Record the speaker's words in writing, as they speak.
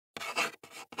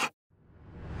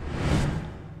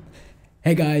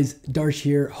Hey guys, Darsh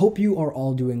here. Hope you are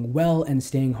all doing well and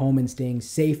staying home and staying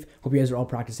safe. Hope you guys are all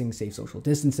practicing safe social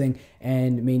distancing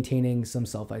and maintaining some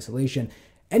self-isolation.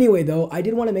 Anyway though, I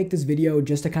did want to make this video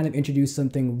just to kind of introduce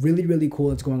something really cool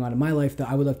that's going on in my life that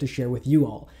I would love to share with you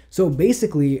all. So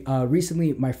basically,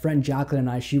 recently my friend Jacklyn and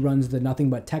I, she runs the Nothing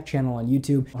But Tech channel on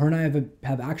YouTube. Her and I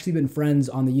have actually been friends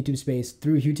on the YouTube space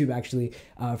through YouTube actually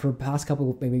for the past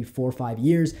couple, maybe 4 or 5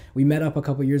 years. We met up a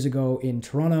couple years ago in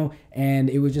Toronto and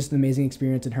it was just an amazing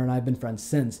experience, and her and I have been friends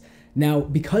since. Now,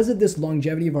 because of this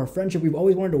longevity of our friendship, we've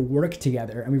always wanted to work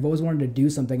together and we've always wanted to do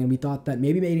something, and we thought that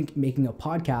maybe making a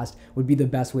podcast would be the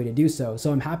best way to do so.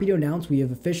 So I'm happy to announce we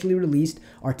have officially released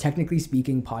our Technically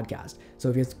Speaking podcast. So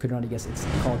if you guys could not guess, it's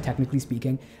called Technically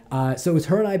Speaking. So it's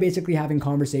her and I basically having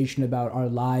conversation about our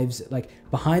lives, like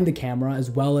behind the camera, as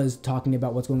well as talking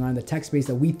about what's going on in the tech space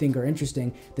that we think are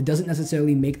interesting that doesn't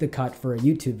necessarily make the cut for a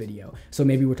YouTube video. So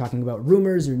maybe we're talking about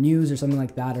rumors or news or something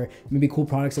like that, or maybe cool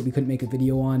products that we couldn't make a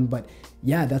video on. But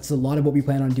yeah, that's a lot of what we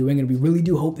plan on doing, and we really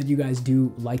do hope that you guys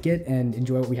do like it and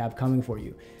enjoy what we have coming for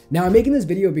you. Now, I'm making this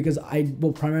video because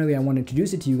primarily I want to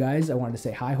introduce it to you guys. I wanted to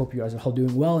say hi, hope you guys are all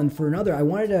doing well. And for another, I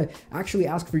wanted to actually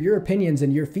ask for your opinions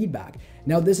and your feedback.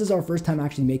 Now, this is our first time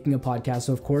actually making a podcast,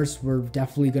 so of course, we're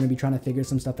definitely going to be trying to figure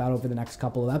some stuff out over the next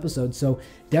couple of episodes. So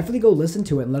definitely go listen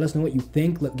to it and let us know what you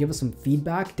think. Give us some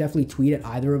feedback. Definitely tweet at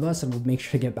either of us, and we'll make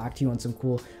sure to get back to you on some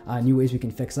cool new ways we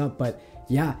can fix up. But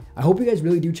yeah, I hope you guys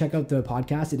really do check out the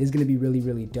podcast. It is going to be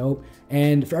really dope.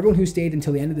 And for everyone who stayed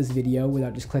until the end of this video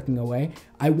without just clicking away,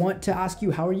 I want to ask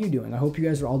you, how are you doing? I hope you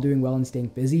guys are all doing well and staying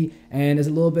busy. And as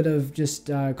a little bit of just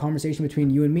conversation between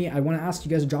you and me, I want to ask you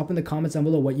guys to drop in the comments down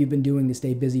below what you've been doing to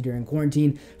stay busy during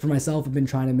quarantine. For myself, I've been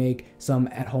trying to make some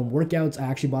at-home workouts. I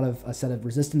actually bought a set of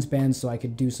resistance bands so I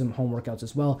could do some home workouts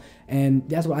as well. And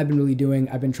that's what I've been really doing.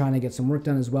 I've been trying to get some work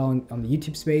done as well on the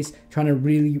YouTube space, trying to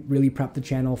really prep the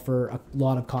channel for a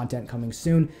lot of content coming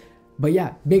soon. But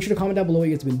yeah, make sure to comment down below what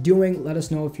you guys have been doing. Let us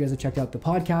know if you guys have checked out the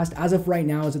podcast. As of right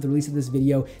now, as of the release of this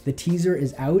video, the teaser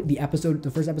is out.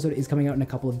 The first episode is coming out in a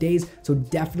couple of days. So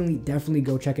definitely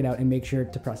go check it out and make sure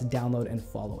to press download and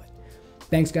follow it.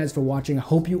 Thanks guys for watching. I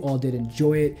hope you all did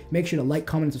enjoy it. Make sure to like,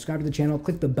 comment, and subscribe to the channel.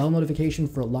 Click the bell notification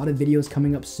for a lot of videos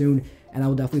coming up soon, and I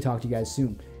will definitely talk to you guys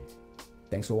soon.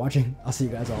 Thanks for watching. I'll see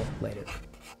you guys all later.